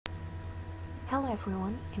Hello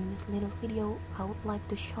everyone, in this little video I would like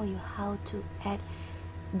to show you how to add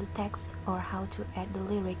the text or how to add the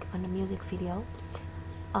lyric on the music video.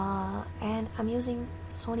 And I'm using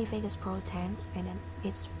Sony Vegas Pro 10 and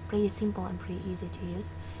it's pretty simple and pretty easy to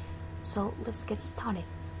use. So let's get started.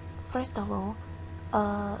 First of all,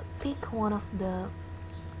 pick one of the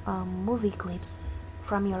movie clips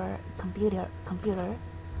from your computer.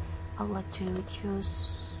 I would like to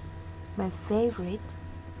choose my favorite.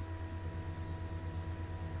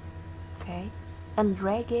 Okay, and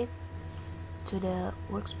drag it to the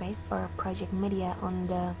workspace or project media on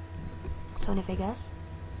the Sony Vegas,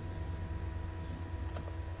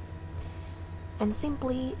 and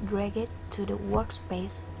simply drag it to the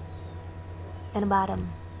workspace in the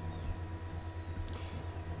bottom,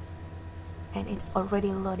 and it's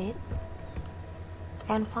already loaded.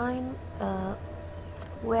 And find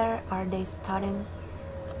where are they starting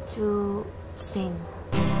to sing,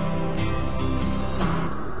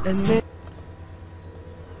 and then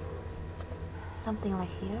something like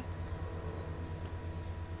here.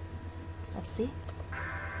 Let's see.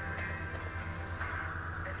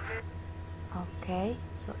 Okay,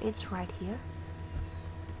 so it's right here,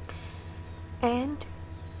 and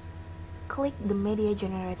click the media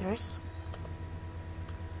generators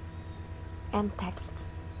and text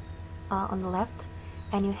on the left,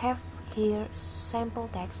 and you have here sample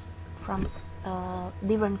text from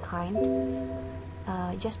different kind.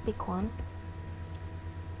 Just pick one.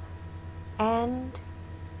 And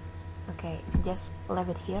okay, just leave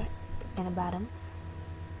it here in the bottom.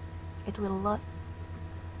 It will load.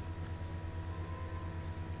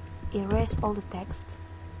 Erase all the text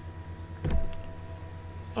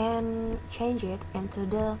and change it into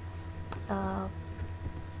the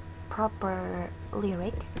proper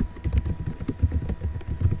lyric.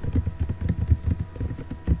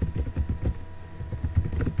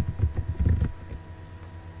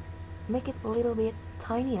 Make it a little bit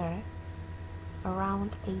tinier,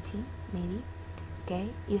 around 18 maybe. Okay,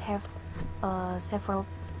 you have several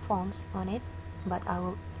fonts on it, but I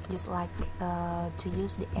will just like to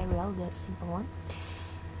use the Arial, the simple one.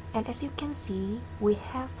 And as you can see, we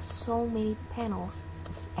have so many panels.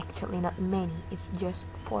 Actually not many, it's just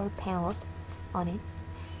 4 panels on it.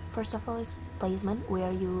 First of all is placement,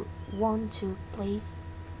 where you want to place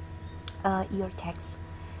your text.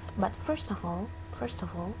 But first of all,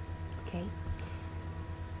 okay,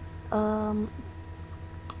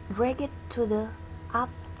 drag it to the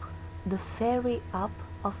very up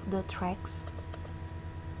of the tracks,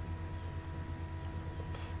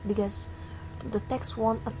 because the text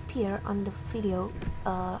won't appear on the video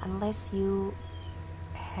unless you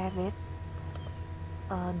have it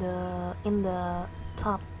in the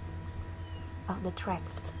top of the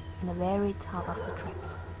text, in the very top of the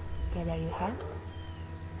text. Okay, there you have.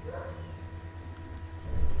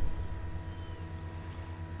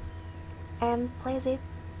 And place it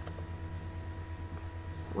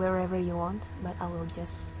wherever you want, but I will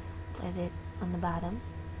just place it on the bottom.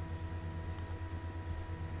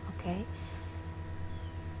 Okay,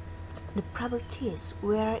 the properties,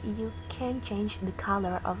 where you can change the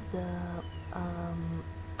color of the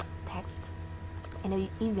text, and the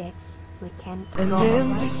effects we can an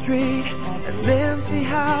empty street, an empty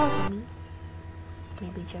house.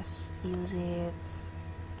 Maybe just use it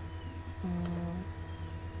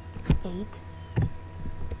 8.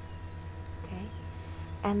 Okay,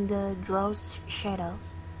 and the draw shadow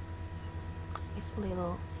is a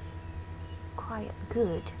little quite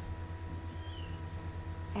good,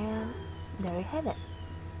 and there you have it.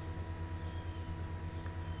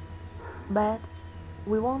 But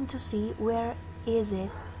we want to see where is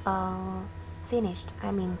it finished,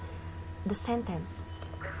 I mean the sentence.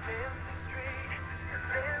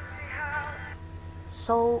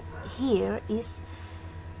 So here is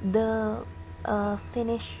the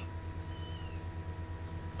finish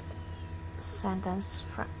sentence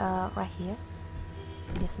right here.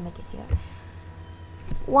 Just make it here.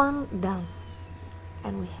 One done,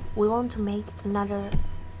 and we want to make another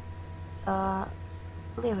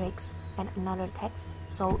lyrics and another text.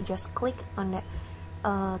 So just click on the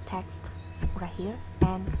text right here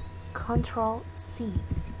and Control C.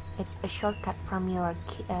 It's a shortcut from your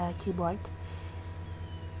keyboard.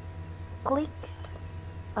 Click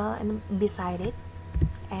and beside it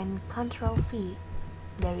and Control V.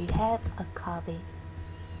 There you have a copy.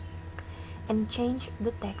 And change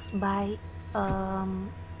the text by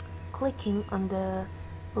clicking on the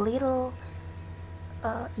little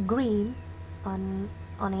green on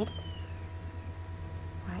it,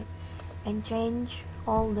 right? And change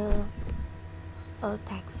all the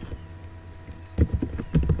text.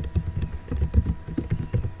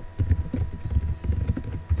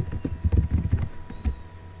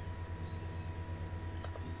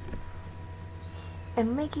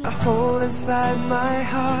 and make it I hold inside my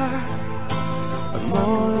heart.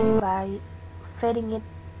 more music by fading it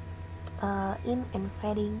in and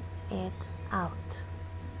fading it out.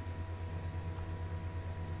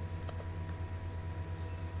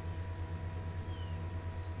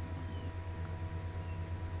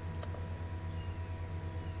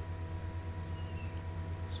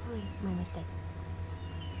 Sorry, my mistake.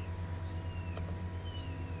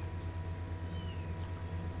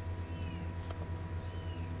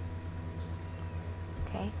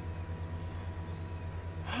 Okay,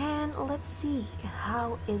 and let's see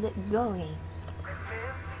how is it going.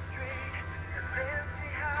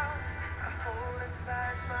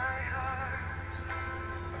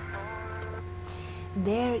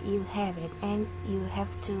 There you have it, and you have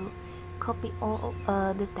to copy all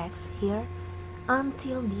the text here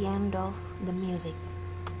until the end of the music.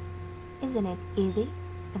 Isn't it easy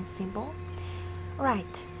and simple?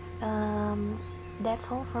 Right,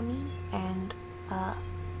 that's all for me, and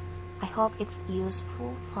I hope it's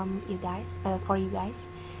useful from you guys, for you guys,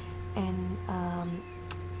 and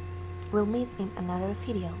we'll meet in another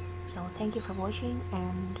video. So thank you for watching,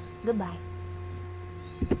 and goodbye.